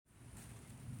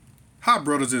Hi,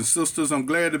 brothers and sisters. I'm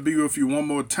glad to be with you one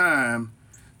more time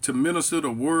to minister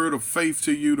the word of faith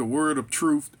to you, the word of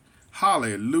truth.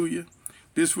 Hallelujah.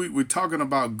 This week we're talking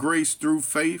about grace through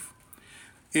faith.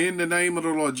 In the name of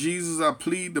the Lord Jesus, I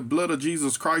plead the blood of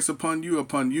Jesus Christ upon you,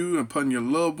 upon your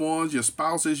loved ones, your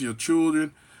spouses, your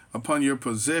children, upon your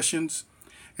possessions.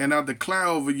 And I declare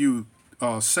over you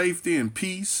safety and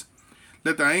peace.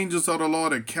 Let the angels of the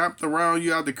Lord encamp around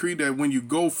you. I decree that when you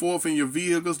go forth in your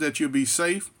vehicles, that you'll be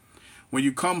safe. When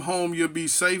you come home, you'll be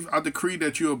safe. I decree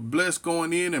that you're blessed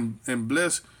going in and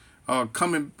blessed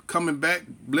coming back,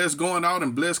 blessed going out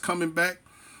and blessed coming back.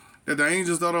 That the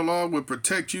angels of the Lord will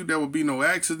protect you. There will be no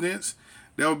accidents.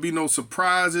 There will be no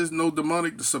surprises, no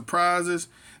demonic surprises.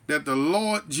 That the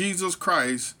Lord Jesus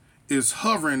Christ is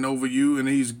hovering over you and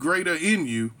he's greater in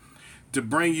you to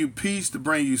bring you peace, to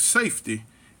bring you safety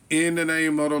in the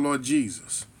name of the Lord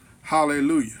Jesus.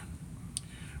 Hallelujah.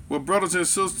 Well, brothers and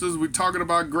sisters, we're talking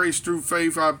about grace through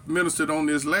faith. I ministered on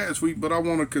this last week, but I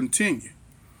want to continue.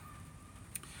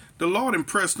 The Lord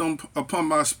impressed upon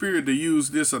my spirit to use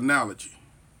this analogy.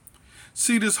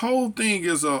 See, this whole thing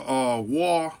is a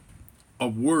war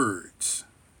of words.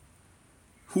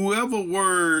 Whoever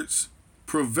words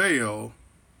prevail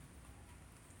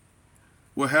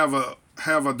will have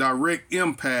a direct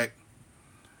impact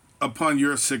upon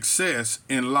your success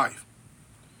in life.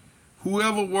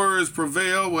 Whoever words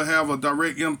prevail will have a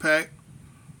direct impact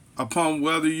upon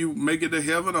whether you make it to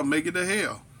heaven or make it to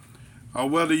hell, or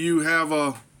whether you have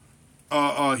a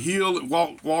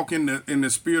walk in the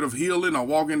spirit of healing, or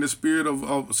walk in the spirit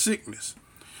of sickness,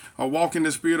 or walk in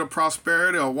the spirit of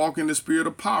prosperity, or walk in the spirit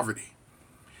of poverty.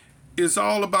 It's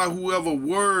all about whoever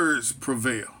words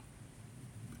prevail.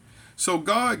 So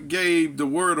God gave the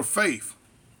word of faith,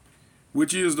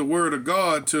 which is the word of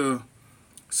God, to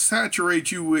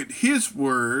saturate you with his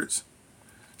words,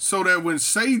 so that when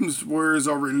Satan's words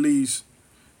are released,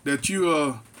 that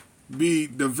you'll be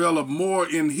developed more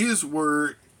in his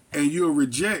word and you'll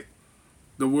reject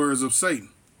the words of Satan.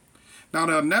 Now,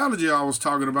 the analogy I was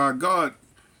talking about, God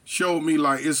showed me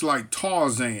it's like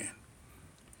Tarzan.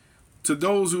 To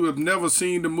those who have never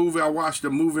seen the movie, I watched a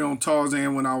movie on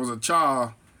Tarzan when I was a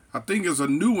child. I think it's a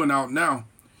new one out now.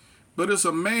 But it's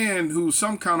a man who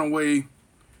some kind of way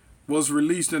was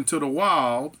released into the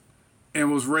wild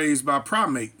and was raised by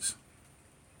primates.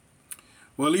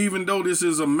 Well, even though this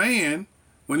is a man,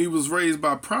 when he was raised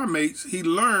by primates, he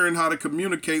learned how to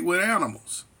communicate with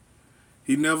animals.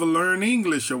 He never learned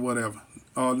English or whatever,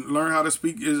 or learned how to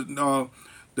speak the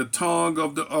tongue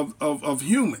of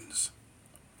humans.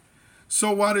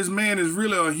 So while this man is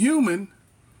really a human,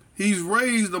 he's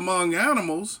raised among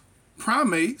animals,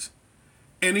 primates,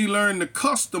 and he learned the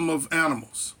custom of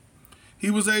animals. He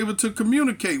was able to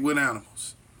communicate with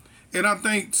animals. And I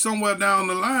think somewhere down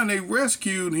the line, they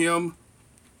rescued him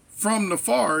from the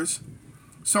forest.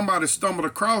 Somebody stumbled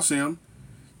across him,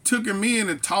 took him in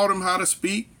and taught him how to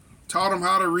speak, taught him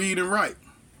how to read and write.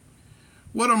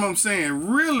 What am I saying?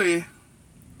 Really,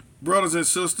 brothers and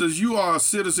sisters, you are a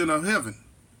citizen of heaven.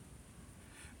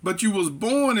 But you was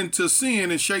born into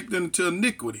sin and shaped into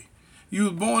iniquity. You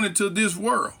was born into this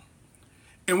world.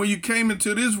 And when you came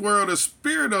into this world, the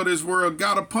spirit of this world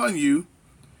got upon you,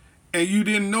 and you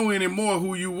didn't know anymore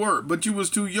who you were, but you was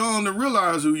too young to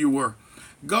realize who you were.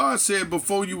 God said,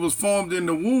 before you was formed in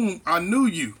the womb, I knew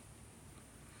you.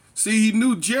 See, he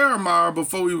knew Jeremiah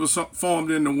before he was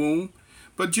formed in the womb,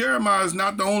 but Jeremiah is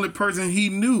not the only person he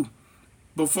knew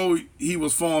before he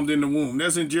was formed in the womb.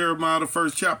 That's in Jeremiah, the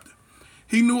 1st chapter.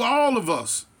 He knew all of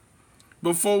us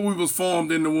before we was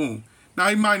formed in the womb. Now,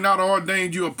 he might not have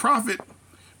ordained you a prophet,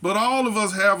 but all of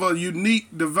us have a unique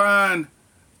divine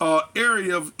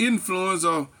area of influence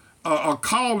or a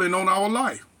calling on our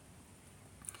life.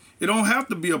 It don't have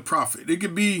to be a prophet. You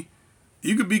could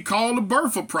be called a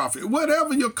birth prophet.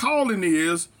 Whatever your calling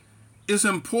is, it's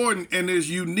important and is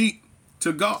unique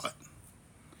to God.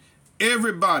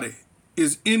 Everybody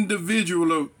is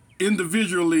individually,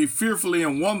 fearfully,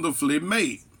 and wonderfully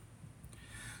made.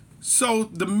 So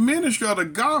the ministry of the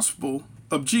gospel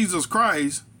of Jesus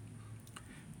Christ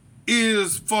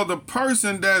is for the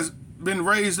person that's been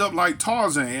raised up like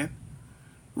Tarzan,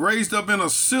 raised up in a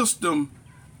system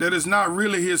that is not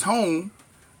really his home,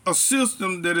 a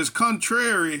system that is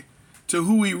contrary to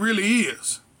who he really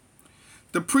is.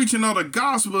 The preaching of the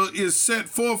gospel is set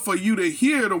forth for you to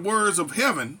hear the words of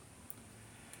heaven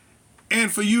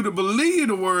and for you to believe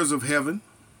the words of heaven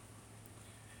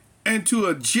and to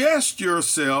adjust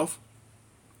yourself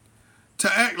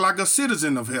to act like a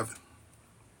citizen of heaven.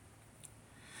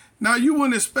 Now, you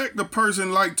wouldn't expect a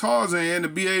person like Tarzan to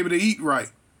be able to eat right,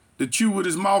 to chew with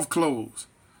his mouth closed.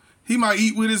 He might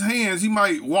eat with his hands. He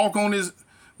might walk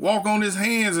walk on his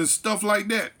hands and stuff like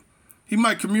that. He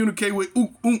might communicate with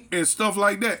ook, ook, and stuff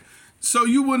like that. So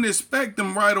you wouldn't expect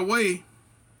him right away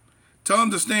to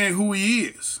understand who he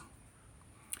is.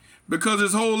 Because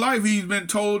his whole life he's been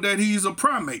told that he's a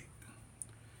primate.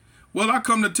 Well, I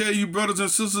come to tell you, brothers and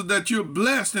sisters, that you're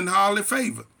blessed and highly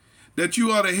favored. That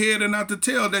you are the head and not the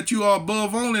tail, that you are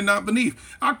above only, not beneath.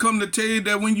 I come to tell you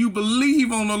that when you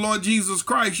believe on the Lord Jesus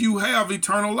Christ, you have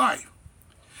eternal life.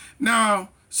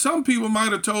 Now, some people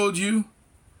might have told you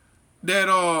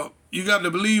that you got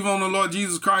to believe on the Lord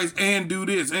Jesus Christ and do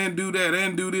this and do that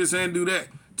and do this and do that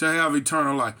to have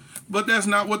eternal life. But that's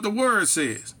not what the word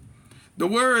says. The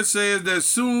word says that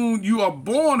soon you are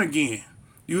born again,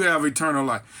 you have eternal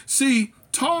life. See,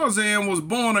 Tarzan was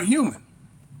born a human,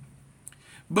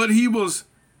 but he was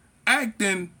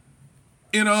acting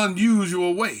in an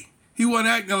unusual way. He wasn't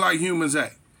acting like humans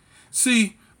act.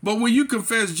 See, but when you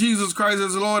confess Jesus Christ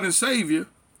as Lord and Savior,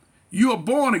 you are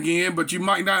born again, but you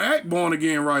might not act born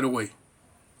again right away.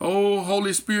 Oh,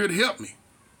 Holy Spirit, help me.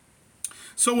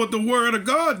 So what the Word of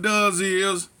God does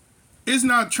is, it's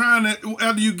not trying to,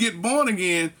 after you get born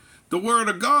again, the Word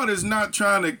of God is not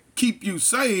trying to keep you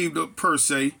saved per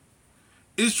se.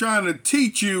 It's trying to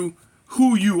teach you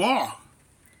who you are,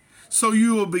 so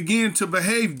you will begin to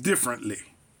behave differently.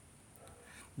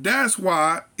 That's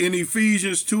why in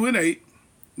Ephesians 2:8,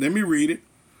 let me read it.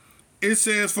 It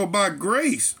says, "For by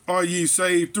grace are ye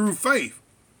saved through faith,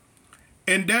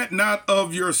 and that not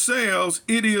of yourselves,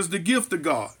 it is the gift of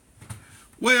God."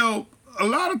 Well, a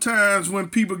lot of times when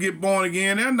people get born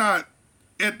again, they're not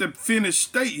at the finished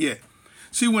state yet.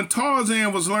 See, when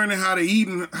Tarzan was learning how to eat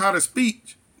and how to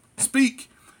speak,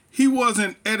 he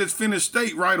wasn't at his finished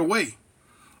state right away.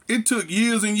 It took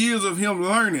years and years of him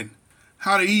learning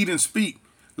how to eat and speak,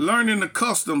 learning the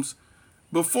customs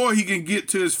before he can get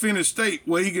to his finished state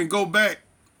where he can go back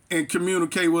and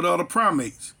communicate with other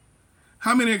primates.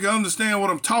 How many can understand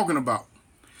what I'm talking about?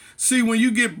 See, when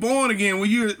you get born again,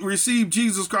 when you receive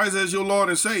Jesus Christ as your Lord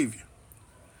and Savior,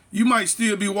 you might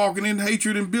still be walking in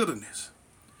hatred and bitterness.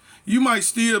 You might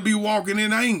still be walking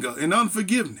in anger and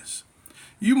unforgiveness.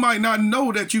 You might not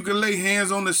know that you can lay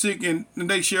hands on the sick and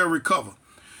they shall recover.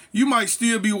 You might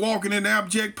still be walking in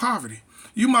abject poverty.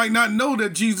 You might not know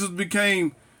that Jesus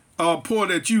became poor,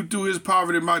 that you through his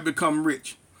poverty might become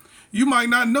rich. You might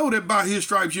not know that by his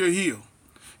stripes you're healed.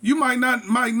 You might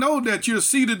know that you're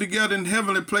seated together in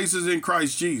heavenly places in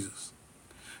Christ Jesus.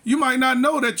 You might not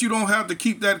know that you don't have to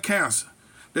keep that cancer,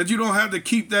 that you don't have to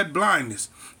keep that blindness,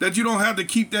 that you don't have to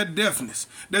keep that deafness,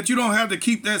 that you don't have to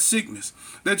keep that sickness,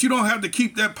 that you don't have to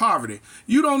keep that poverty.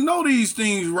 You don't know these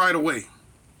things right away.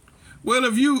 Well,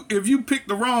 if you pick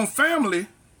the wrong family,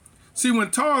 see, when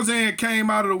Tarzan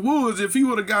came out of the woods, if he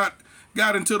would have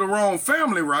got into the wrong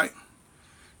family, right,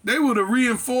 they would have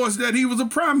reinforced that he was a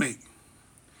primate.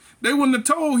 They wouldn't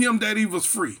have told him that he was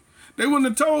free. They wouldn't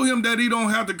have told him that he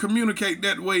don't have to communicate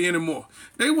that way anymore.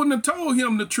 They wouldn't have told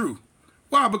him the truth.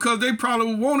 Why? Because they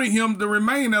probably wanted him to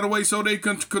remain that way so they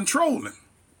can control him.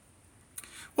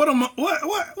 What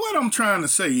I'm trying to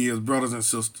say is, brothers and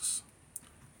sisters,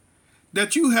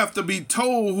 that you have to be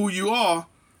told who you are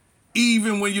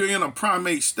even when you're in a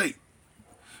primate state.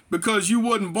 Because you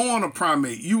wasn't born a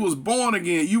primate. You was born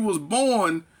again. You was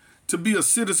born to be a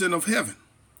citizen of heaven.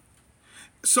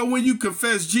 So when you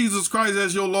confess Jesus Christ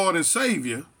as your Lord and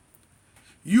Savior,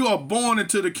 you are born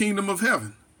into the kingdom of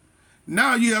heaven.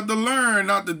 Now you have to learn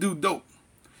not to do dope.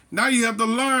 Now you have to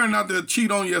learn not to cheat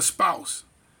on your spouse.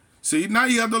 See, now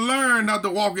you have to learn not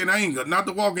to walk in anger, not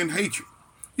to walk in hatred.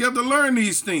 You have to learn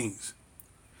these things.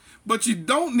 But you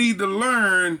don't need to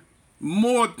learn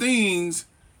more things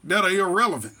that are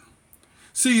irrelevant.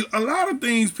 See, a lot of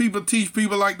things people teach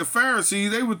people like the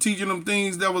Pharisees, they were teaching them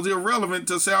things that was irrelevant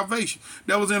to salvation,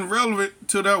 that was irrelevant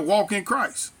to their walk in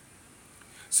Christ.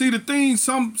 See, the things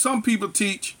some people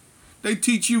teach, they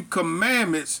teach you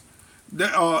commandments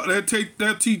that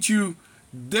they'll teach you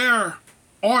their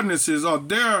ordinances or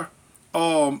their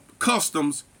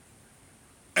customs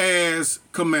as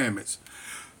commandments.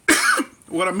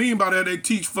 What I mean by that, they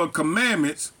teach for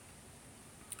commandments,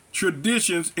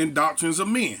 traditions, and doctrines of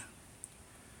men.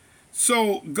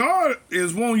 So God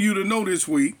is wanting you to know this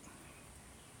week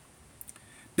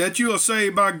that you are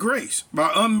saved by grace,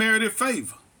 by unmerited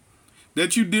favor,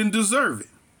 that you didn't deserve it,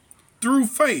 through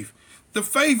faith. The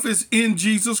faith is in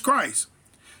Jesus Christ.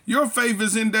 Your faith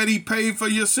is in that he paid for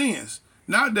your sins,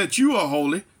 not that you are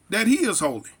holy, that he is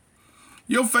holy.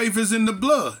 Your faith is in the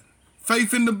blood,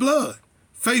 faith in the blood,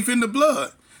 faith in the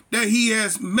blood, that he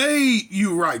has made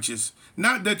you righteous,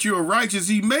 not that you're righteous,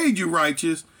 he made you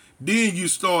righteous. Then you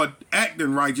start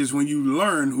acting righteous when you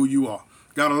learn who you are.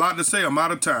 Got a lot to say. I'm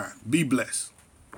out of time. Be blessed.